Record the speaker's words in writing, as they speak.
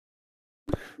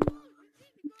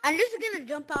I'm just gonna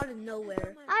jump out of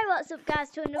nowhere. Hi, what's up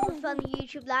guys, to another fun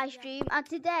YouTube live stream, and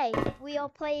today we are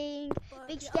playing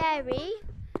Big Scary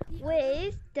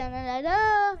with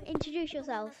introduce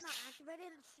yourself.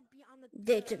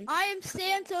 Dayton. I am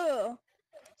Santa.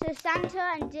 So Santa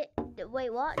and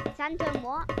wait, what? Santa and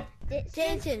what?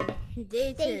 Dayton.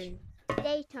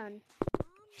 Dayton.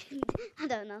 I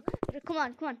don't know. Come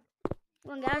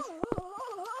on guys.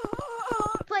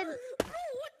 Play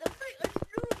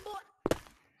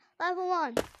level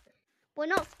 1. We're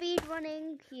not speed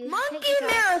running. Monkey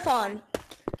marathon.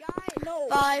 No.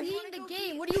 5. The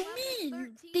game. What do you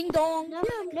mean? Ding dong. No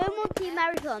monkey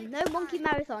marathon. No monkey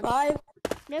marathon. 5.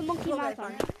 No monkey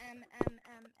marathon.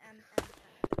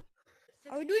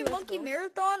 Are we doing monkey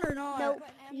marathon or not?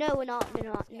 No, we're not.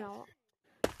 No.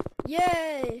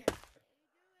 Yay.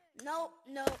 No.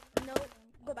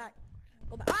 Go back.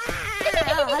 Ah!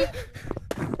 Go.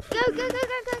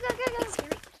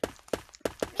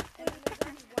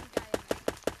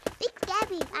 Big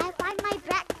Scary, I find my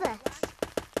breakfast.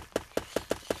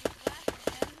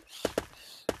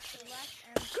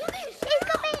 He's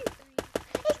coming!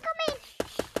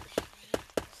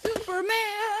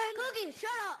 Superman! Cookie,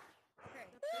 shut up!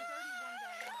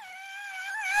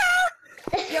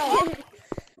 Yo,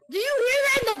 do you hear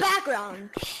that in the background?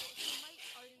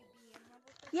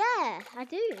 Yeah, I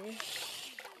do.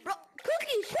 Bro,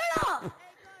 Cookie, shut up!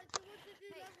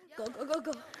 Go.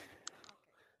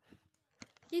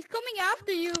 He's coming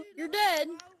after you. You're dead.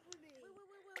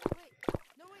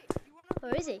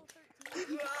 Where is he?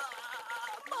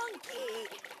 Monkey.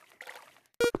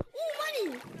 Oh,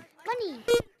 Money!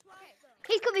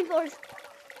 He's coming for us.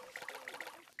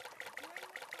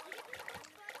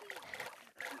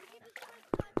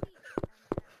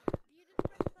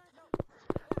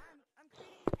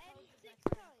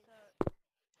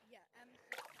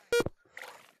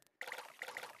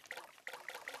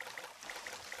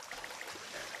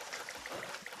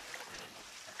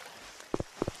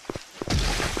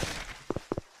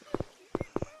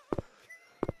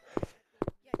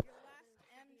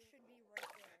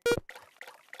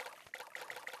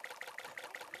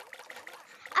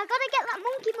 I gotta get that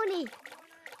monkey money.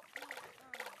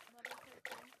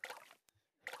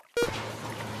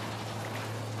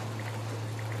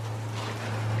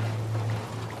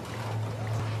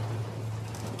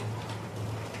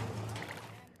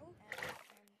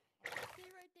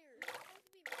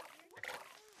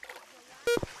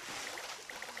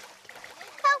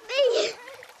 Help me!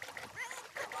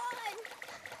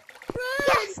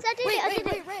 Yes, I did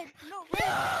it. Red. No, Red. I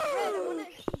want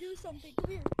to do something.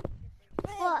 Come here.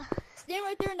 What? Stand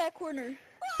right there in that corner.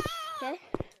 Okay.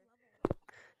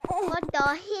 Oh, What the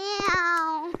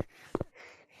hell?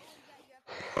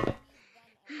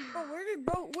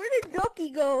 where did Ducky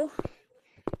go?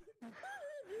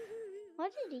 Where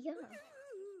did he go?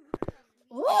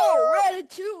 Oh,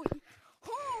 Ratatouille.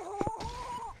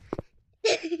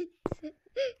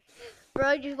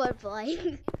 Bro just went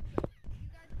flying.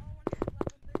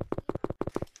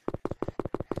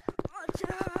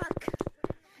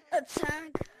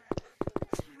 Attack.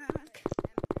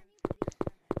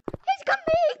 He's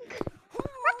coming!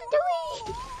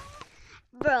 Ratatouille!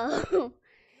 Bro.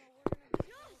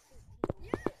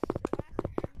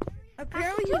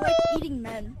 Apparently he likes eating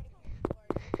men.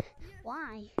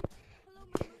 Why?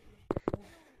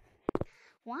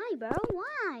 Why, bro?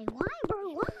 Why? Why,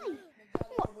 bro? Why?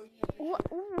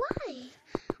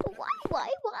 Why?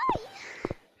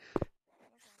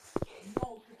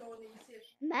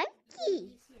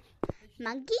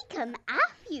 Monkey, come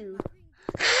after you.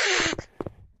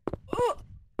 Oh,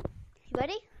 You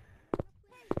ready?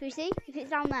 Can you see if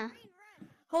it's down there?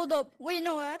 hold up. Wait,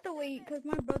 no, I have to wait because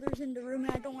my brother's in the room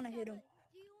and I don't want to hit him.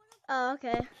 Oh,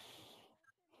 okay.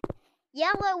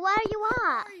 Yeah, well, where are you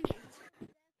at?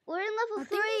 We're in level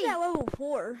 3. I think he's at level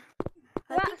 4.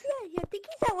 I think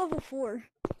he's at level 4.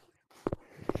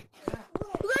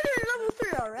 You guys are at level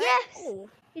 3 already? Yes. Oh.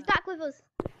 He's back with us.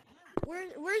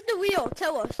 Where's the wheel?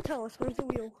 Tell us, where's the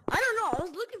wheel? I don't know, I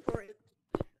was looking for it.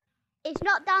 It's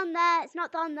not down there.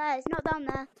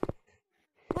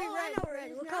 Wait, Red,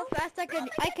 look how fast I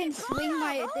can swing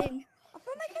my thing. I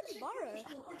found my capybara.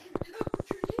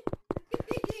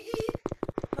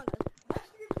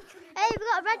 Hey, we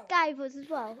got a red guy with us as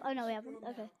well. Oh no, we haven't.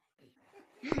 Okay.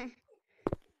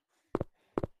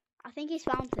 I think he's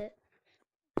found it.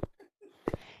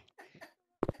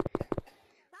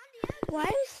 Why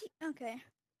is he? Okay.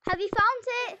 Have you found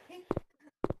it?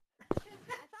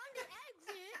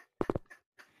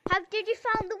 Did you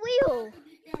find the wheel?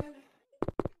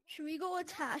 Should we go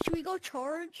attack? Should we go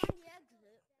charge?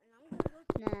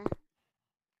 Nah.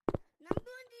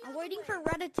 I'm waiting for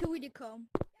Ratatouille to come.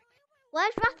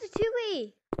 Where's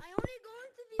Ratatouille? I only go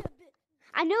into the abyss.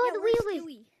 I know where the wheel is.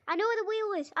 Stewie? I know where the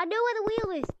wheel is. I know where the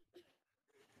wheel is.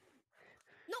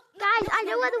 No, Guys, I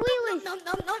know where the wheel is. No.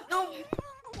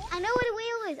 I know where the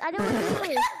wheel is. I know where the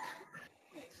wheel is.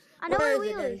 I know where the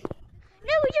wheel is.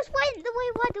 No, we just went the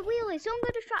way where the wheel is. Someone go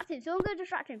distract him. Someone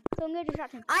go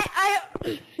distract him.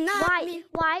 Not me.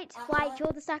 White,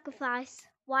 you're the sacrifice.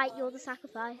 White, you're the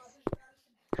sacrifice.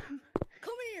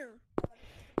 Come here.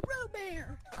 Root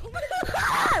beer. Come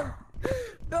here.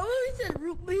 Bro, he said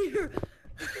root beer.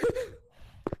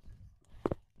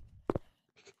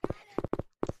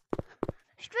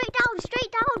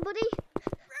 Straight down, buddy.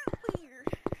 Root beer.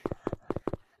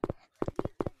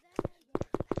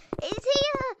 It's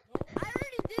here. I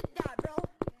already did that, bro.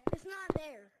 It's not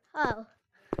there. Oh.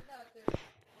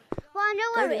 Well, I know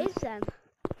where it is then.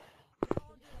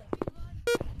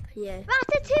 Yeah.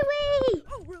 Ratatouille!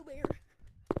 Oh, root beer.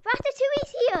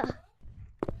 Ratatouille's here.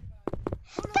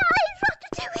 Guys,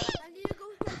 Ratatouille! I need to go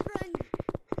with my friend.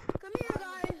 Come here,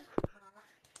 guys.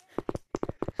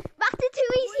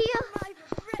 Ratatouille's here.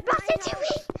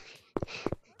 Ratatouille!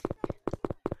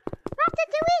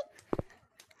 Ratatouille!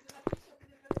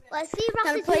 Let's see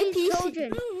Ratatouille's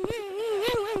children.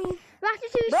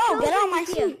 Ratatouille's Bro, children get on my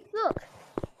here. seat. Look.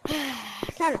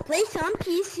 Gotta play some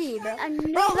PC, bro.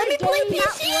 Another Bro, let me play game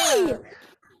PC. at work.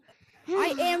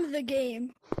 I am the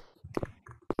game.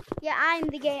 Yeah, I'm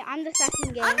the game. I'm the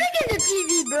second game. I'm breaking the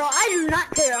TV, bro. I do not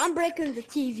care. I'm breaking the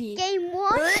TV. Game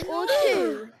 1 or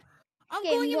 2? I'm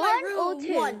Game going in my 1 room. or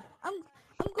 2? One. I'm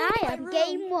going I in my am room.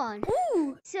 game 1.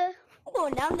 Ooh, So, I'm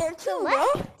going down there too, bro.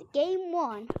 select game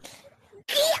 1.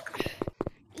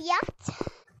 Yeah.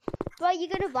 Bro, you're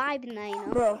gonna vibe in there, you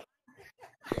know. Bro.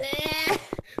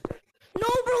 No,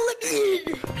 bro, let me in.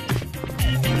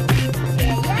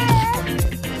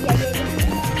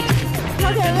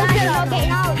 Okay, let's get out.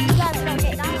 Getting out. You guys are not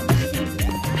getting out.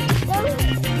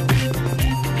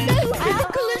 I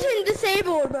have collision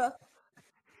disabled, bro.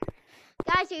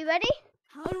 Guys, are you ready?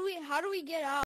 How do we get out?